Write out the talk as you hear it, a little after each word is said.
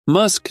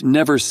Musk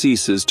never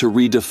ceases to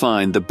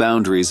redefine the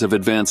boundaries of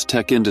advanced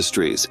tech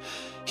industries.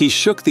 He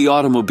shook the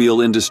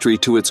automobile industry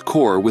to its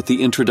core with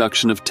the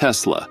introduction of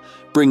Tesla,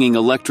 bringing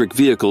electric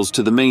vehicles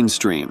to the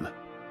mainstream.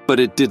 But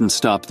it didn't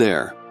stop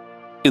there.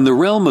 In the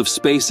realm of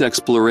space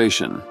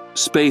exploration,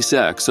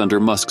 SpaceX, under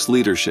Musk's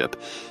leadership,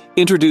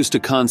 introduced a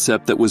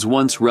concept that was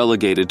once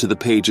relegated to the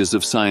pages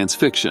of science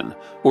fiction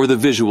or the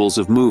visuals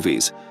of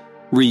movies: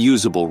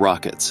 reusable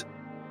rockets.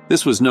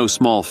 This was no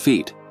small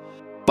feat.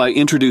 By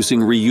introducing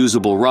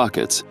reusable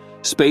rockets,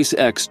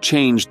 SpaceX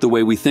changed the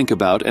way we think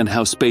about and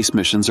how space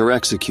missions are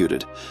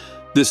executed.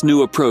 This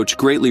new approach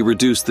greatly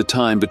reduced the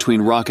time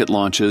between rocket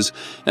launches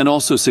and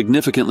also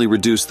significantly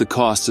reduced the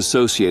costs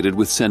associated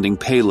with sending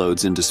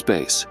payloads into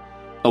space.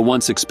 A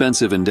once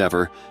expensive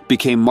endeavor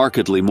became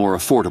markedly more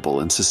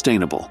affordable and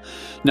sustainable.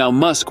 Now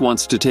Musk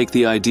wants to take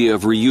the idea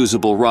of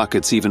reusable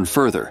rockets even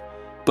further.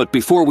 But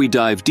before we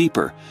dive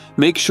deeper,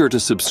 make sure to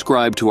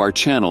subscribe to our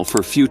channel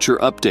for future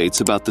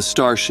updates about the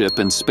Starship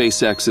and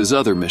SpaceX's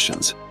other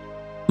missions.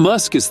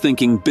 Musk is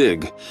thinking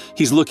big.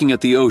 He's looking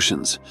at the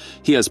oceans.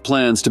 He has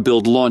plans to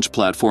build launch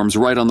platforms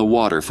right on the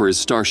water for his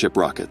Starship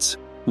rockets.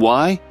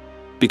 Why?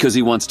 Because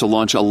he wants to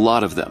launch a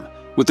lot of them,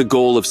 with the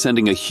goal of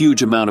sending a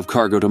huge amount of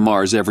cargo to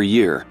Mars every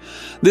year.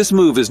 This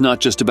move is not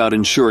just about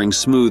ensuring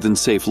smooth and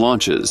safe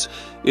launches.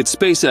 It's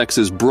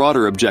SpaceX's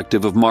broader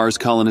objective of Mars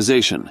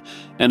colonization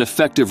and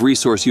effective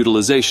resource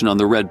utilization on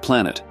the Red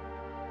Planet.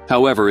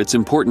 However, it's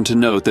important to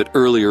note that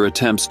earlier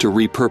attempts to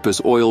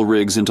repurpose oil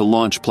rigs into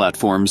launch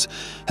platforms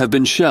have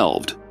been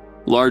shelved,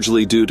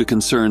 largely due to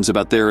concerns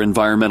about their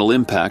environmental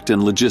impact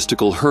and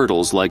logistical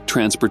hurdles like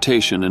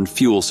transportation and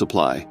fuel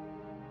supply.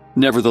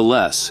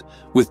 Nevertheless,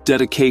 with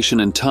dedication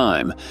and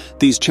time,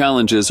 these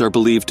challenges are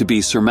believed to be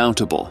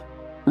surmountable.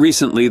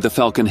 Recently, the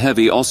Falcon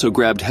Heavy also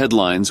grabbed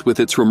headlines with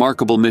its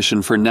remarkable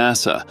mission for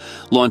NASA,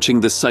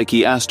 launching the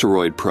Psyche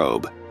asteroid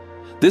probe.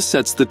 This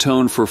sets the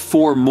tone for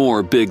 4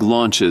 more big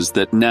launches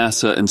that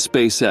NASA and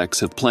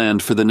SpaceX have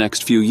planned for the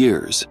next few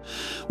years.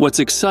 What's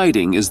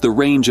exciting is the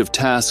range of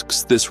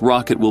tasks this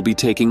rocket will be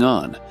taking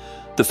on.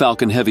 The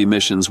Falcon Heavy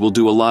missions will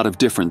do a lot of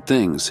different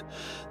things.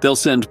 They'll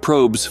send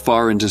probes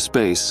far into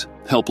space,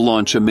 help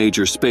launch a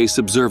major space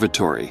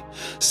observatory,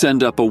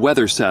 send up a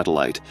weather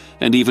satellite,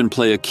 and even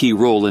play a key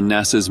role in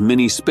NASA's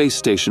mini space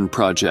station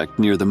project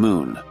near the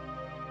Moon.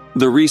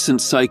 The recent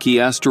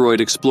Psyche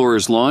asteroid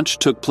explorer's launch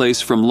took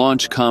place from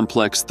Launch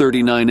Complex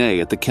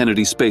 39A at the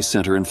Kennedy Space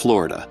Center in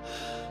Florida.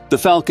 The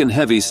Falcon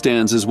Heavy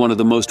stands as one of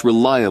the most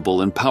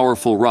reliable and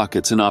powerful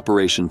rockets in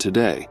operation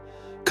today.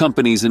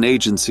 Companies and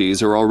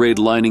agencies are already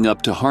lining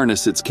up to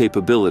harness its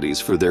capabilities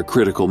for their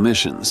critical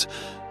missions.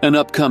 An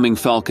upcoming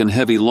Falcon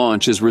Heavy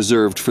launch is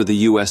reserved for the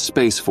U.S.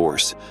 Space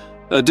Force.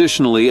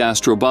 Additionally,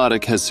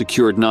 Astrobotic has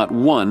secured not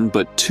 1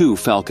 but 2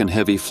 Falcon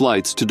Heavy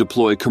flights to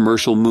deploy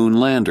commercial moon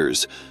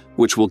landers,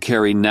 which will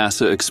carry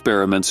NASA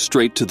experiments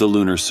straight to the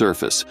lunar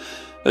surface.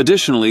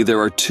 Additionally, there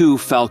are 2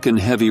 Falcon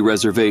Heavy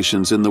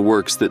reservations in the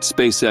works that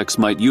SpaceX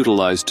might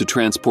utilize to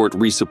transport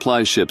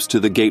resupply ships to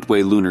the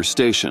Gateway lunar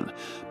station,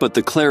 but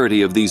the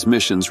clarity of these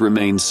missions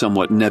remains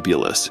somewhat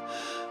nebulous.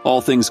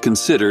 All things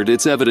considered,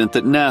 it's evident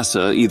that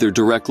NASA, either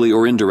directly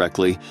or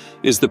indirectly,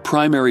 is the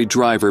primary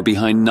driver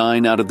behind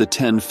 9 out of the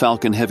 10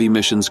 Falcon Heavy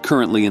missions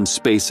currently in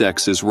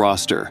SpaceX's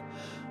roster.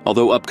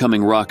 Although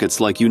upcoming rockets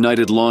like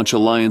United Launch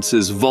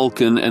Alliance's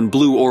Vulcan and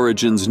Blue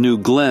Origin's New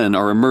Glenn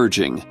are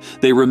emerging,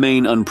 they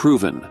remain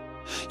unproven.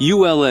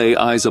 ULA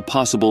eyes a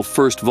possible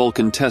first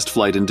Vulcan test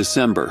flight in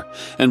December,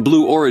 and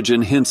Blue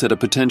Origin hints at a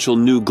potential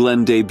New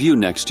Glenn debut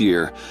next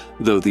year,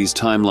 though these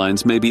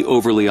timelines may be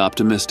overly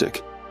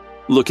optimistic.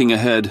 Looking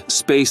ahead,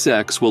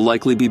 SpaceX will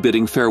likely be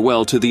bidding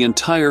farewell to the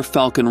entire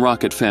Falcon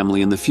rocket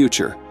family in the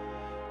future.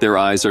 Their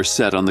eyes are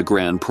set on the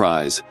grand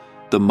prize,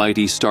 the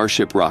mighty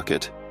Starship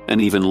rocket, an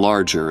even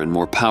larger and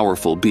more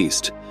powerful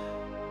beast.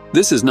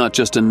 This is not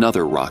just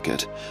another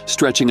rocket.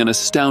 Stretching an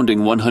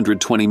astounding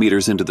 120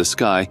 meters into the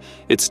sky,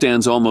 it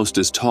stands almost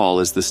as tall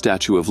as the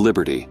Statue of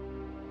Liberty.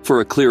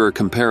 For a clearer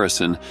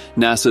comparison,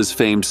 NASA's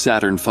famed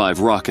Saturn V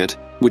rocket,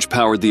 which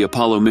powered the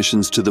Apollo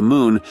missions to the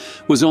Moon,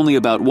 was only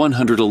about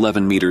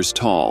 111 meters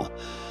tall.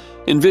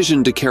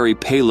 Envisioned to carry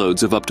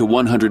payloads of up to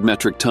 100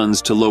 metric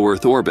tons to low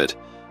Earth orbit,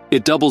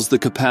 it doubles the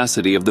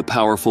capacity of the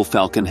powerful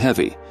Falcon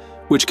Heavy,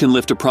 which can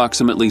lift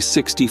approximately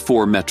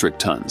 64 metric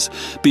tons.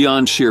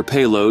 Beyond sheer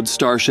payload,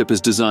 Starship is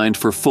designed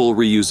for full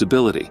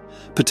reusability,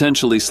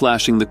 potentially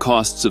slashing the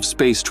costs of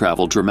space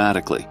travel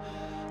dramatically.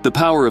 The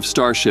power of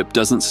Starship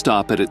doesn't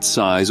stop at its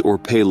size or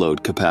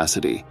payload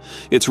capacity.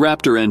 Its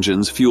Raptor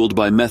engines, fueled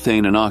by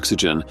methane and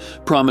oxygen,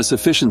 promise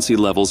efficiency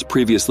levels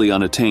previously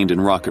unattained in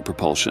rocket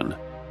propulsion.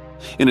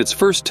 In its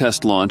first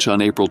test launch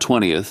on April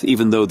 20th,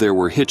 even though there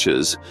were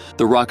hitches,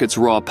 the rocket's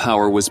raw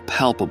power was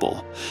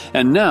palpable.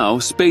 And now,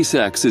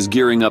 SpaceX is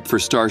gearing up for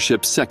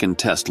Starship's second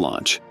test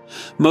launch.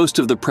 Most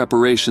of the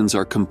preparations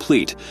are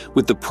complete,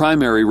 with the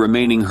primary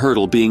remaining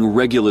hurdle being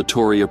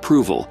regulatory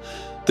approval.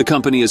 The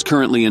company is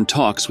currently in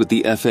talks with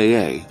the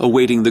FAA,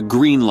 awaiting the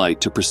green light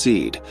to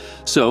proceed.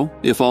 So,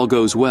 if all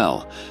goes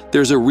well,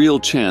 there's a real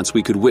chance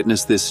we could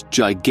witness this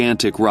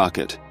gigantic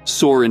rocket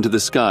soar into the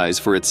skies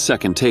for its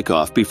second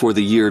takeoff before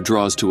the year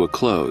draws to a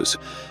close.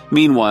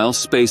 Meanwhile,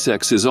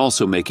 SpaceX is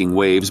also making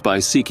waves by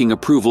seeking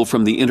approval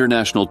from the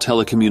International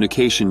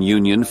Telecommunication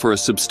Union for a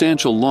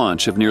substantial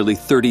launch of nearly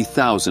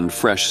 30,000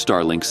 fresh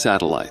Starlink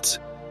satellites.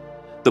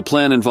 The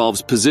plan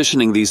involves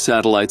positioning these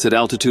satellites at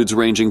altitudes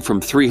ranging from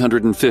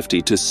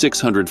 350 to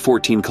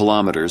 614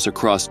 kilometers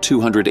across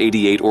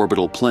 288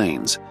 orbital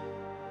planes.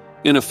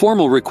 In a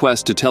formal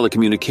request to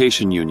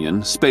Telecommunication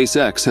Union,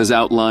 SpaceX has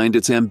outlined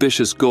its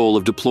ambitious goal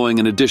of deploying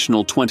an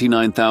additional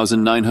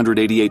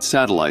 29,988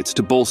 satellites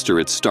to bolster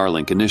its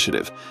Starlink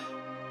initiative.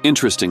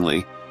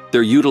 Interestingly,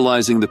 they're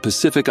utilizing the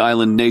Pacific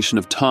island nation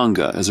of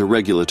Tonga as a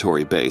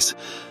regulatory base,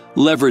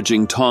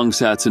 leveraging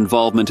Tongsat's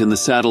involvement in the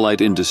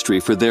satellite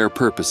industry for their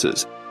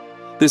purposes.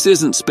 This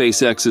isn't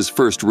SpaceX's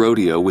first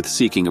rodeo with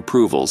seeking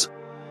approvals.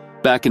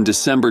 Back in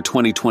December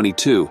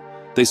 2022,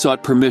 they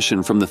sought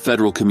permission from the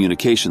Federal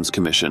Communications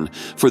Commission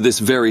for this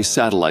very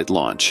satellite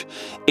launch,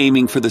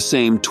 aiming for the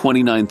same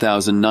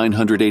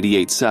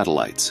 29,988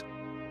 satellites.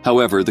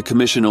 However, the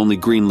Commission only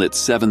greenlit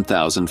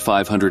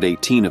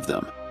 7,518 of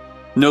them.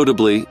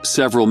 Notably,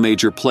 several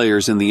major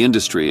players in the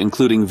industry,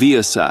 including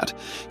Viasat,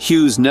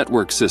 Hughes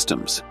Network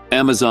Systems,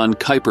 Amazon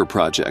Kuiper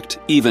Project,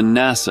 even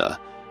NASA,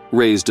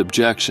 raised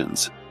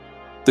objections.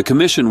 The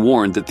Commission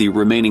warned that the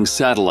remaining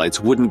satellites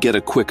wouldn't get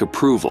a quick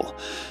approval.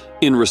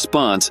 In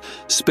response,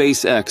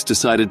 SpaceX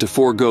decided to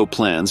forego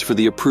plans for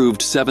the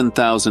approved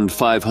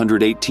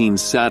 7,518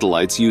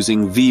 satellites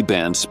using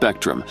V-band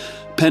spectrum,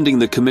 pending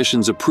the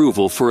Commission's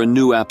approval for a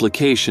new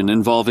application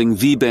involving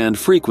V-band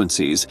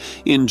frequencies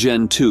in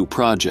Gen 2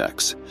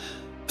 projects.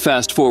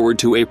 Fast forward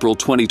to April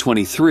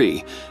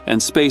 2023, and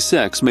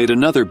SpaceX made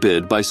another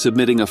bid by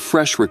submitting a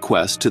fresh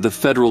request to the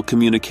Federal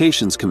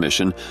Communications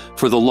Commission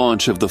for the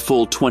launch of the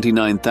full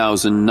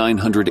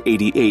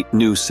 29,988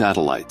 new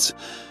satellites.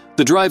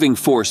 The driving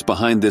force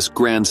behind this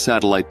grand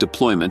satellite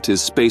deployment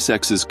is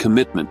SpaceX's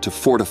commitment to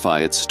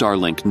fortify its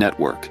Starlink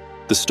network.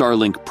 The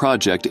Starlink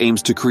project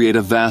aims to create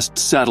a vast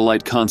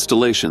satellite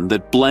constellation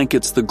that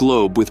blankets the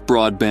globe with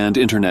broadband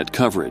internet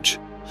coverage.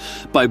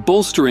 By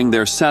bolstering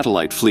their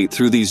satellite fleet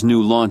through these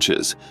new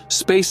launches,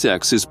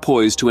 SpaceX is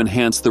poised to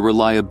enhance the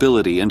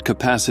reliability and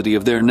capacity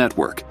of their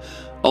network,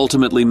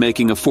 ultimately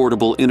making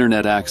affordable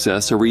internet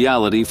access a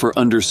reality for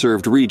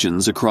underserved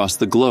regions across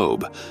the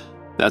globe.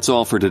 That's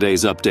all for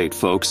today's update,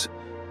 folks.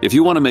 If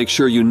you want to make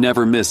sure you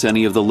never miss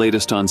any of the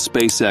latest on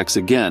SpaceX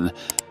again,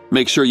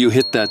 make sure you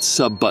hit that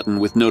sub button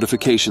with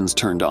notifications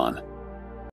turned on.